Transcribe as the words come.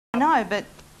know, but...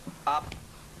 Up.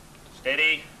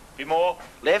 Steady. Bit more.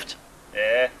 Left.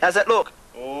 Yeah. How's that look?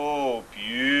 Oh,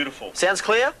 beautiful. Sounds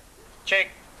clear? Check.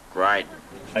 Great.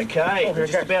 Okay, we're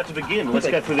just about to begin. Let's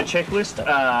go through the checklist.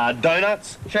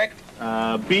 Donuts. Check.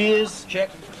 Beers. Check.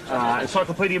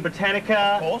 Encyclopedia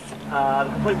Britannica. Fourth. The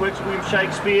complete works of William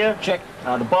Shakespeare. Check.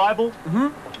 The Bible.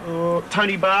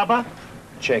 Tony Barber.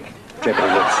 Check. Check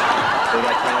it looks.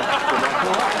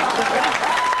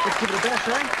 Let's give it a bash,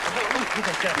 eh?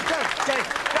 Jay,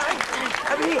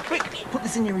 over here, quick. Put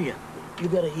this in your ear. You'll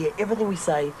be able to hear everything we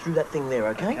say through that thing there,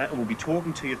 okay? And we'll be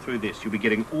talking to you through this. You'll be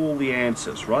getting all the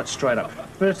answers, right, straight up.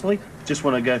 Firstly, just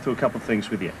want to go through a couple of things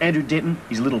with you. Andrew Denton,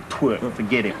 he's a little twerp.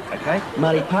 Forget him, okay?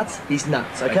 Marty Putz, he's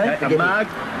nuts, okay? And Marg,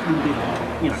 a little bit,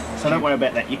 you know, so don't worry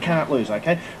about that. You can't lose,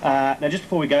 okay? Now, just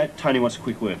before we go, Tony wants a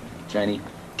quick word. Janie,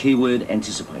 keyword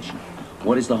anticipation.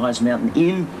 What is the highest mountain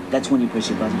in? That's when you press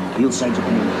your button. He'll say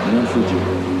Japan, no Fuji.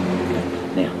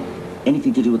 Now,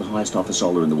 anything to do with the highest office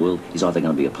holder in the world is either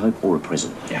going to be a pope or a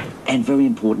president. Yeah. And very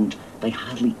important, they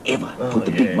hardly ever put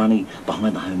the big money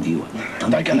behind the home viewer. Don't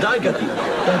go. One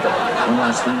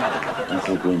last thing, don't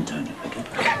call green Tony, okay?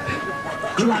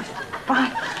 Good luck.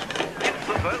 Bye.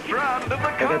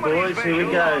 Okay, boys, here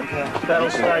we go. Battle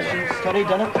stations. Tony,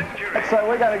 done it? So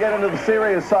we're going to get into the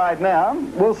serious side now.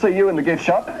 We'll see you in the gift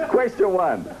shop. Question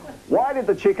 1. Why did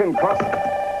the chicken cross...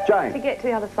 Jane? To get to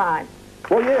the other side.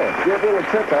 Well, yeah, we'll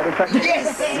accept that. In fact...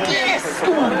 Yes! Yes!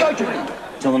 Go on, go, Jimmy.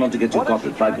 Tell them not to get too cocky.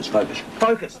 Focus. Focus.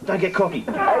 Don't get cocky.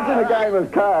 As in a game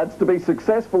of cards, to be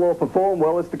successful or perform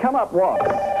well is to come up what?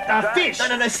 Fish.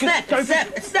 No, snap. Trumps.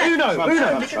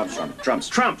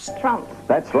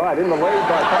 That's right, in the lead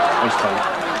by Thanks, Tony.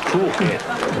 Cool, yeah.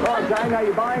 Right, Jane, are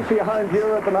you buying for your home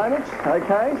viewer at the moment?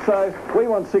 Okay, so we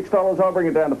want $6. I'll bring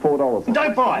it down to $4.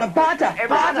 Don't buy. Barter.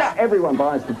 Everyone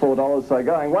buys for $4, so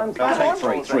going once. I'll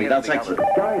take three. They'll take three.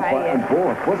 Going and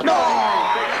fourth. What's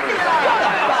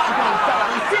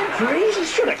You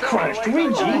should have crushed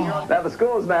Reggie. Now the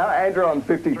scores now, Andrew on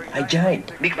 50. Hey, Jane.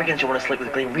 Mick reckons you want to sleep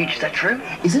with Glenn Ridge, is that true?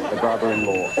 Is it? The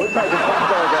brother-in-law. We'll take a $5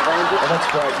 Andrew. Oh, that's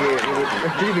great,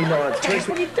 yeah. Do me nice. James,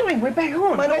 what are you doing? We're back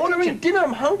on. Mate, I'm ordering dinner.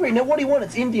 I'm hungry. Now, what do you want?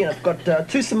 It's Indian. I've got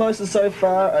 2 samosas so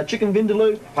far, a chicken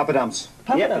vindaloo. Papadums.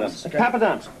 Papadums. Okay.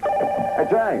 Papadums.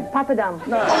 Jane. Papadum.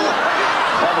 No.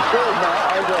 Now the scores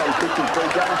now, Andrew on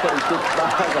 53, Jane 26,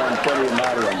 Barb on 20 and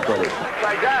Marty on 20. So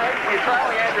Jane, you're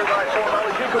trailing Andrew by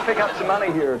 $4. You could pick up some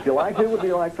money here if you like. Who would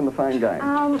you like from the phone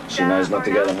game? She knows not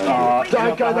to go to home.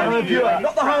 Don't go the home viewer.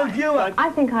 Not the home viewer. I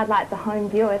think I'd like the home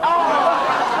viewer.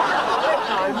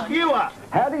 Home viewer.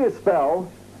 How do you spell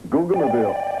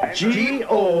Googamobile?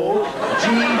 G-O-G-G-O.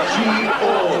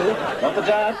 Not the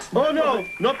dart. Oh, no,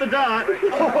 not the dart. Not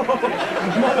the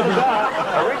dart.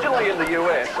 Originally in the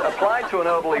US, applied to an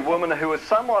elderly woman who is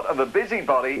somewhat of a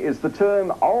busybody is the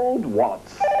term old what?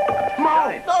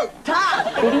 No,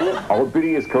 tart. Biddy? Old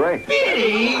biddy is correct.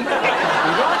 Biddy?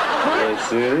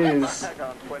 Yes, it is.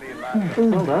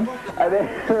 Well done. An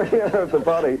area of the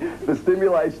body, the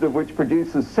stimulation of which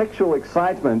produces sexual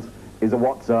excitement, is a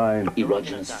what zone?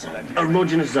 Erogenous zone.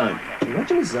 Erogenous zone.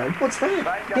 Erogenous zone? What's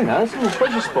that? You know, it's a little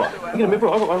pleasure spot. You can remember,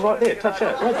 I've got one right there. Touch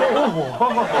that. Right there.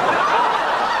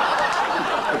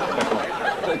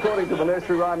 According to the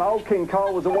nursery rhyme, old King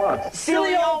Cole was a what?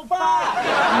 Silly old fart.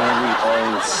 Merry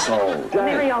old soul.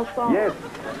 Merry old song. Yes.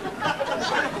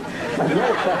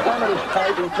 Yes, so how many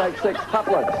babies make 6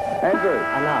 couplets? Andrew?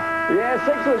 Enough. Yeah,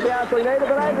 6 was the answer we needed,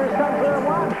 but Andrew's come through and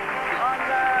won.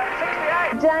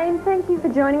 Jane, thank you for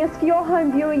joining us. For your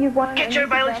home viewer, you've won... Get Joe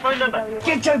Bailey's phone number.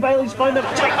 Get Joe Bailey's phone number.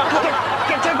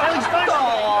 Get Joe Bailey's phone number.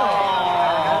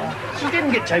 Oh, she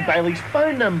didn't get Joe Bailey's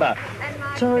phone number.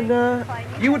 So,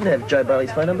 you wouldn't have Joe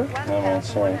Bailey's phone number? No,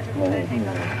 sorry. No.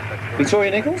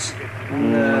 Victoria Nichols?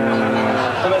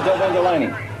 No. How about Delvin Delaney?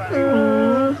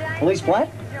 Elise Platt?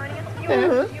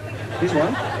 Here's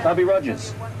one. Barbie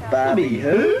Rogers. Barbie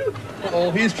who?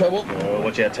 Oh, here's trouble. Oh,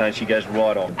 watch out, Tone. She goes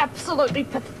right on. Absolutely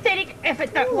pathetic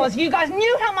effort that was. You guys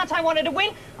knew how much I wanted to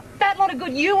win. That lot of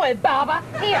good you were, Barber.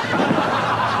 Here. Oh,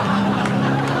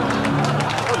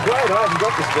 great. I haven't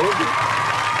got this, George.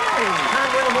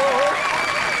 Can't win them all.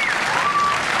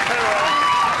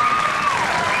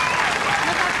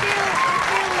 Look, I feel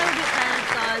a little bit bad,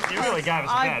 guys. You really gave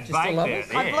us a bad bait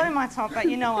there. I blew my top, but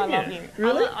you know I love you.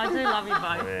 Really? I do love you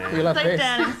both. You love Deep this.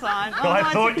 down inside. Well, I no,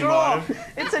 thought it's a you draw. might have.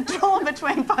 It's a draw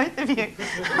between both of you.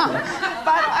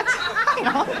 But hang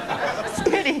on.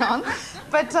 Steady on.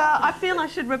 But I feel I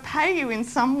should repay you in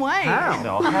some way. How?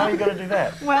 No, how are you going to do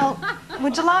that? Well,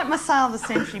 would you like my Sale of the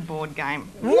Century board game?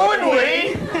 Would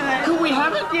we? Could we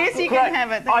have it? Yes, you can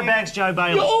have it. I bags Joe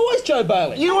Bailey. You're always Joe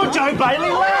Bailey. You were Joe Bailey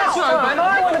last time.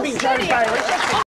 I want to be Joe Bailey.